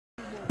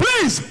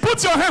Please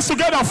put your hands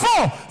together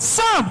for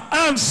Sam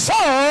and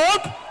Song.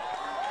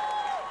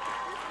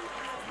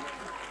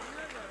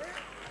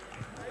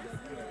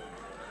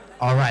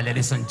 All right,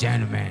 ladies and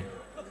gentlemen,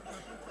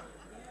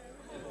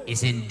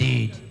 it's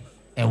indeed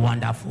a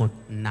wonderful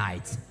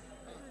night.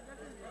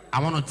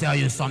 I want to tell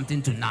you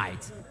something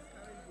tonight.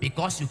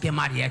 Because you came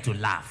out here to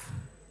laugh,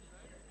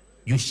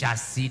 you shall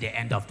see the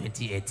end of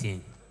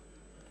 2018.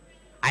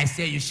 I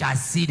say you shall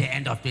see the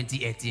end of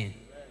 2018.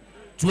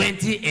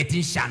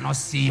 2018 shall not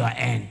see your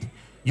end.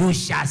 You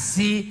shall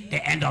see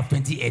the end of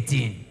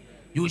 2018.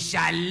 You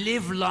shall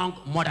live long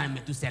more than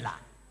Methuselah.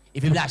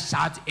 If people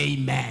shout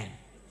amen.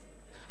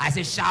 I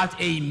say shout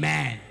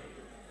amen.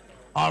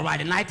 All right,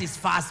 the night is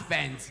fast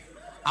spent.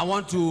 I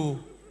want to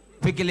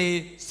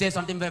quickly say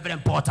something very, very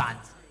important.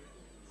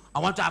 I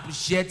want to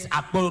appreciate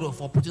Akpororo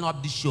for putting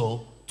up this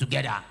show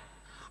together.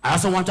 I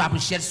also want to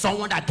appreciate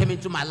someone that came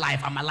into my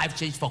life and my life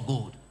changed for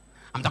good.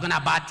 I'm talking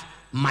about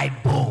my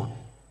bone,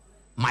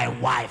 my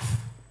wife,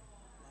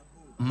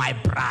 my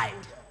bride,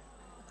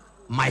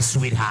 my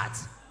sweetheart.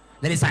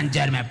 Ladies and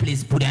gentlemen,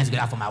 please put your hands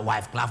together for my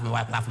wife. Clap for my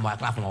wife, clap for my wife,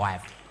 clap for my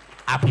wife.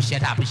 I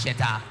appreciate her, appreciate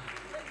her.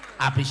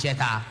 I appreciate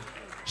her.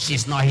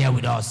 She's not here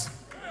with us.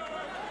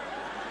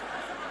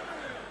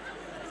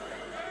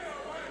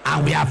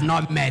 And we have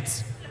not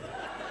met.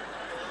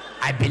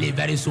 I believe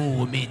very soon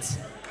we'll meet.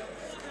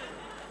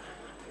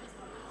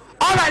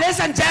 All right, ladies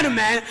and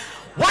gentlemen,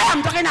 why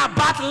I'm talking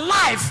about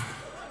life,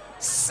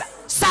 Sam,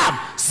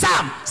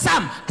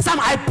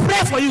 I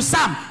pray for you,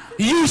 Sam.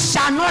 You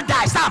shall not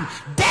die, Sam.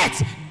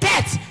 Death,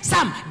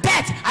 Sam,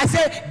 death. I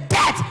say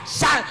death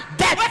shall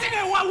death.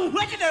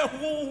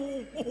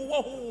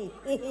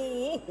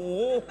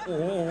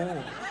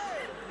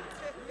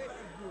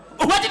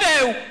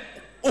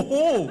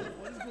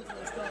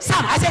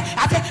 Sam, I say,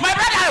 my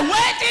brother,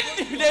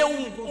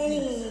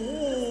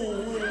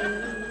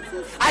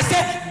 I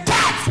say,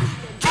 death.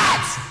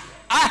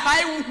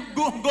 I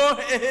will go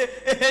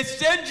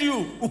exchange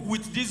you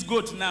with this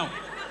goat now.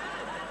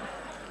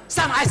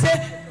 Sam, I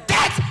say,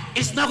 death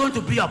is not going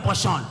to be your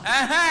portion.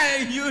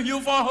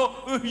 You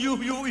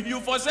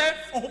for say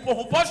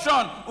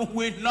portion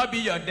will not be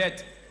your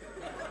death.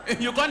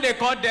 You can't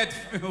call death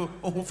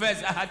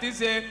first. I think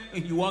say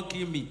you won't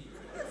kill me.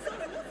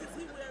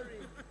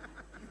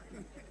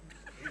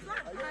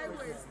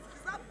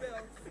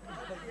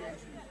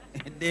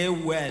 They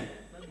well.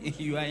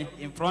 You are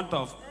in front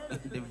of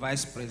the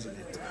vice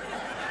president.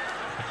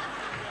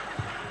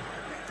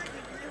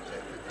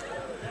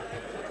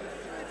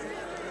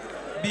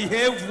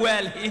 Behave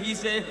well. It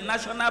is a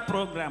national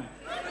program.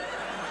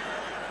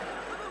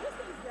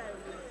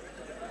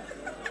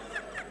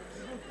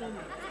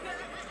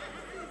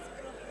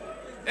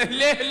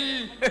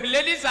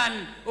 Ladies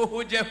and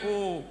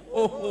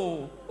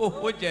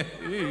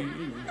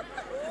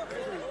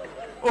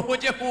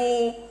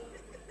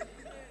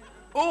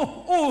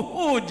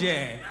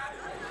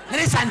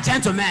Ladies and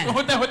gentlemen.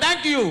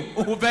 Thank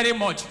you very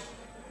much.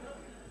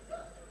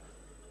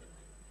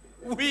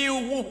 We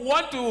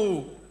want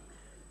to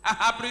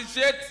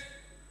appreciate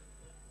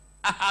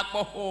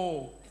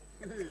Akpo.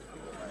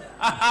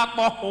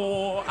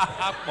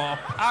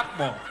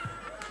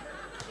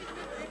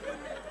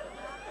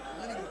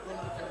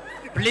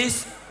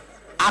 Please,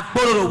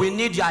 Akpororo, we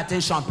need your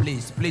attention,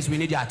 please. Please, we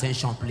need your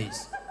attention,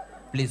 please.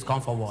 Please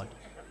come forward.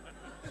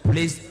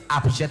 Please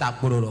appreciate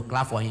Akpororo.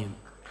 Clap for him.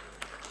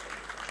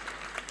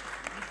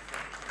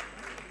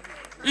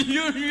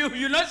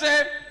 You not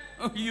say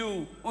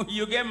you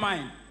get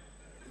mine.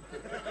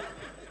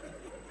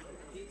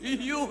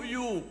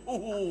 You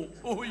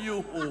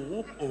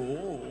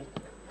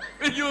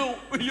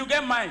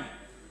get mine.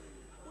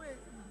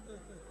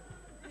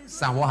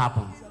 Sam, what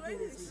happened?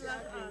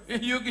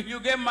 You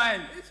get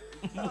mine.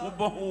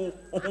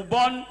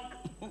 Born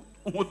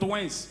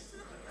twins.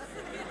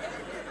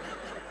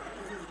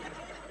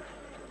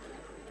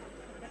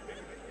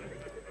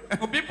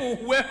 People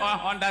who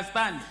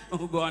understand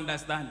go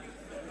understand.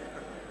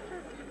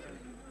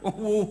 We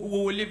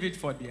will leave it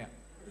for there.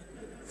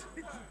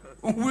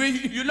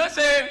 You know,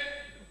 say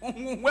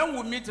when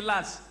we meet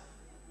last,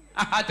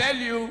 I tell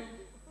you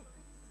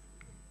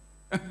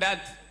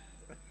that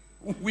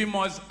we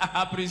must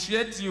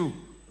appreciate you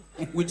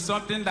with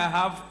something that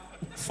have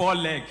 4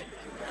 legs.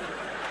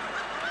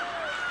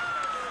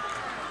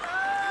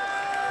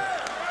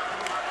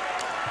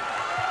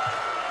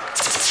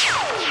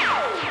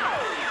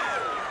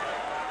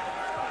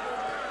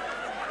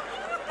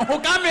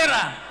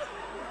 Camera.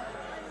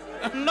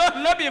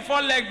 No be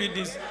 4 legs with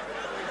this.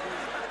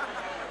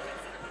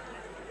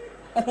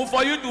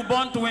 For you to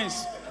born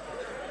twins.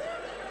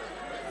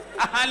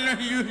 And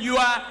you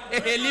are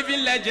a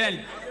living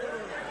legend.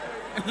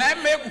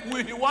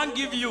 We won't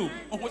give you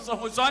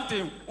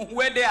something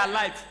where they are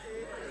alive.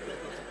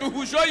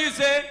 To show you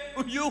say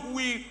you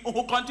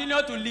will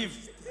continue to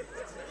live.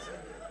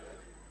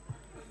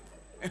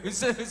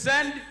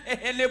 Send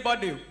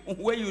anybody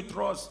where you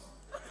trust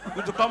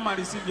to come and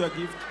receive your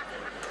gift.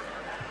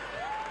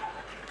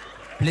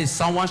 Please,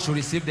 someone should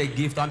receive the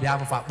gift on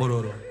behalf of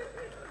Akpororo.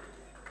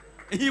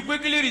 He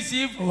quickly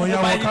received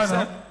by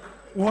himself.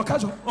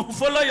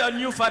 Follow your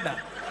new father.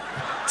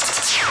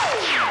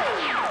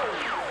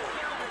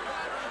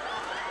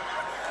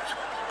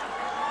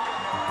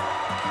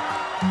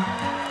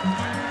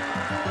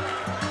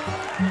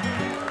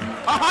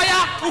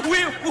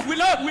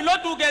 We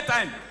not do get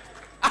time.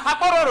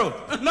 Ahakororo,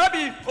 not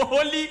be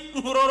holy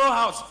Roro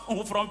house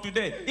from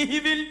today.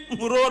 Even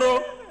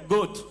Roro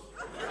goat.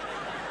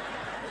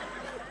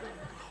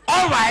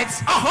 All right.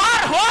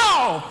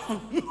 All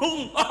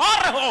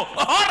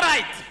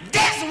right.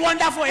 This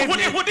wonderful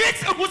evening.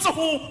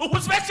 Who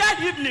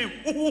special evening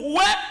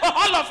where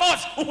all of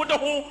us who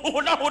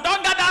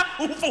don't gather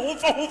who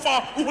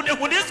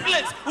this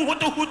place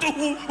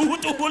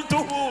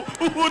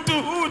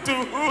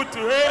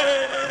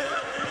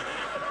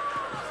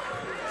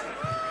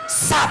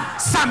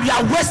Sam, you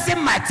are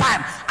wasting my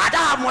time. I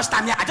don't have much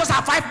time here. I just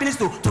have 5 minutes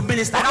to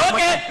minister.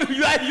 Okay,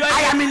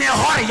 I am in a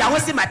hurry. You are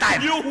wasting my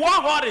time. You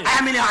want hurry?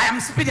 I am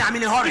speeding. I'm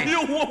in a hurry.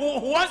 You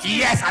want speed?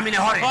 Yes, I'm in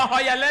a hurry.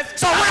 Yeah, let's.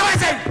 So what am I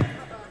saying?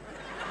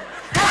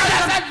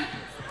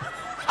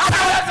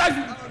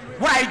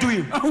 What are you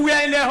doing? We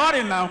are in a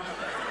hurry now.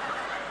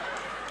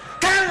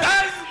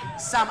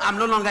 Sam, I'm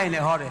no longer in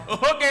a hurry.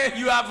 Okay,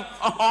 you have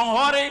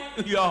hurry.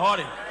 You are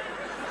hurry.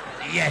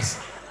 Yes.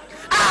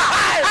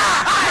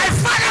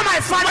 My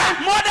father.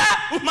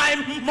 My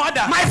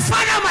mother.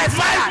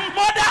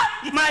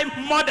 My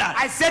mother.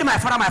 I said my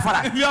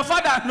father. Your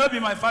father no be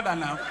my father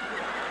now.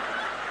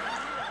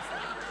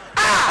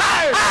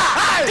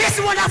 This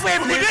wonderful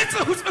evening.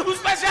 Who's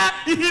special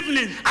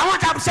evening? I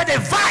want to appreciate the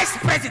vice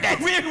president.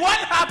 We want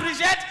to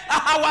appreciate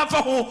our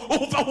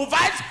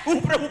vice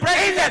president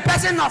In the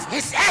person of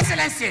His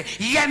Excellency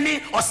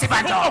Yemi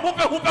Osibanjo.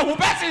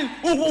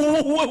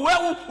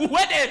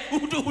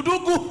 Who do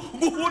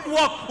good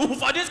work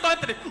for this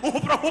country?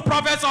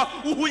 Professor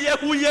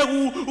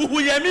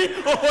Yemi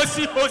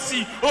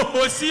Osi.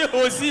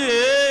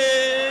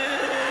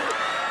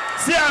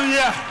 See, I'm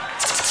here.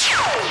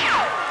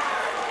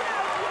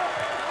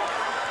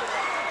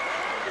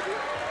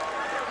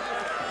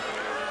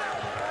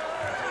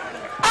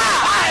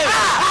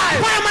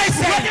 What am I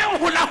saying? I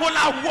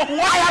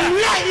am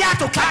not here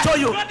to control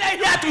you.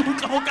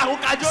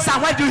 Sam,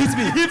 why do you hit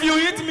me? If you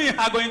hit me,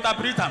 I go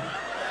interpret them.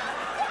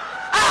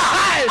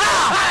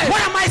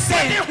 What am I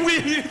saying?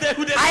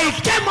 I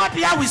came up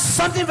here with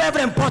something very,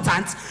 very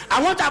important.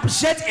 I want to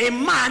appreciate a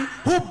man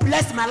who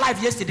blessed my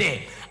life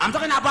yesterday. I'm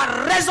talking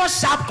about Razor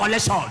Sharp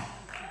Collection.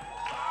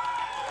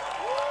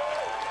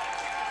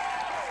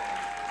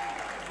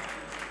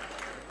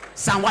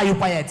 Sam, why are you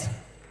quiet?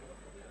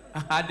 I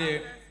had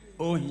a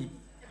ohi.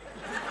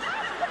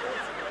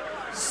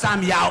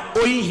 Sam, you are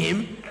owing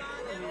him.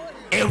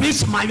 A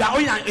rich man, you are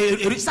owing a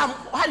rich Sam.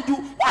 Why do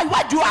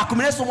you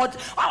accumulate so much?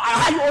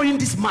 Why are you owing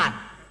this man?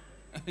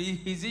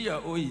 Is he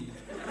your oil?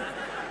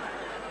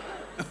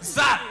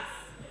 Sir,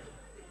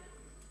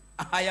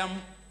 I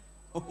am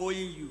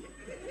owing you.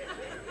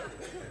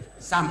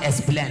 Sam,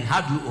 explain.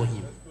 How do you owe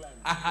him?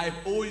 I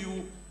owe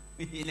you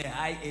in a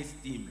high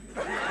esteem.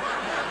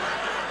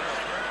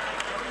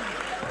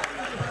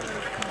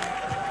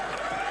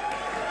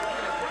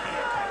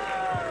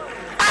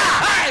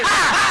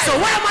 So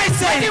what am I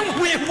saying?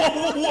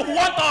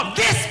 What of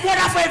This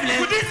wonderful evening.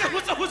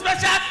 Who's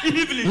special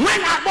evening?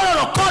 When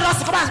Agboro called us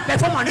to come and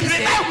perform on this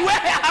day, we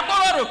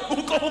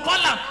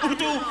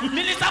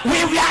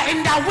were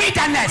in the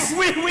wilderness.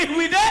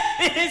 We there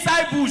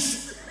inside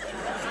bush.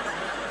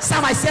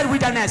 Sam, I said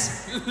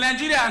wilderness.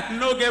 Nigeria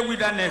no get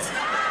wilderness.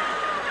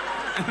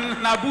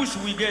 Na bush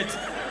we get.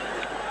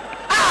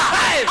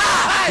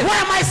 What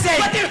am I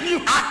saying?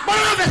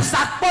 Agboro versus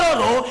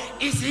Agboro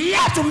is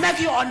here to make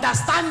you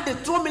understand the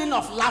true meaning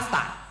of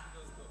laughter.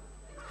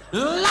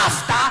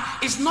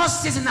 Laughter is not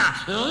seasonal.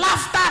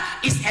 Laughter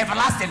is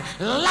everlasting.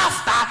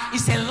 Laughter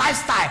is a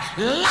lifestyle.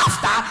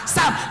 Laughter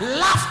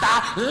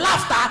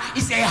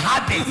is a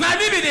habit.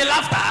 Maybe the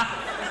laughter.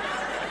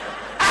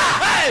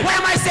 What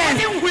am I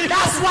saying?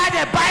 That's why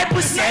the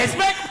Bible says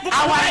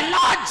our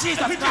Lord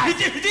Jesus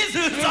Christ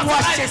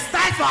was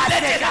chastised for our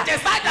sake.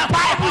 The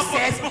Bible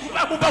says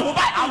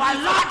our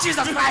Lord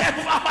Jesus Christ.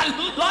 The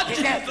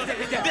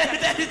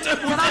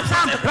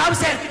Bible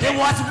says he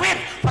was whipped,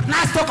 but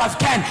now talk of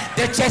Ken.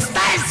 They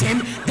chastised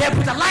him, they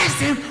brutalized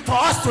him for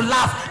us to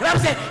laugh. The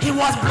Bible says he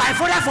was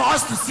blindfolded for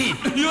us to see.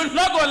 You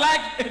not go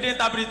like the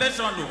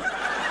interpretation though.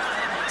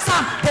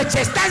 Sam, the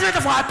chastisement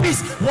of our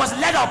peace was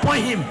laid upon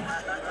him.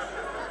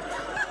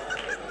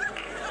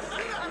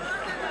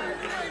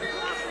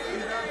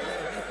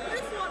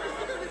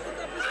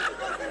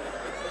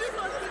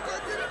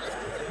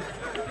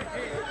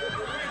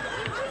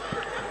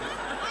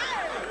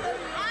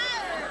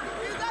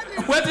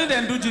 What did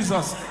they do,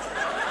 Jesus?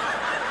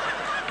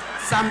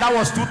 Sam, that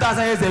was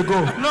 2,000 years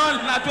ago. No,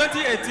 na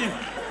 2018.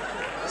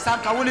 Sam,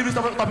 can we leave this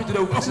topic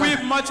today? We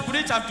much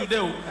preach up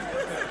today.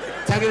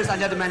 Thank you, ladies and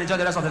gentlemen. Enjoy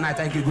the rest of the night.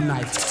 Thank you. Good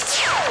night.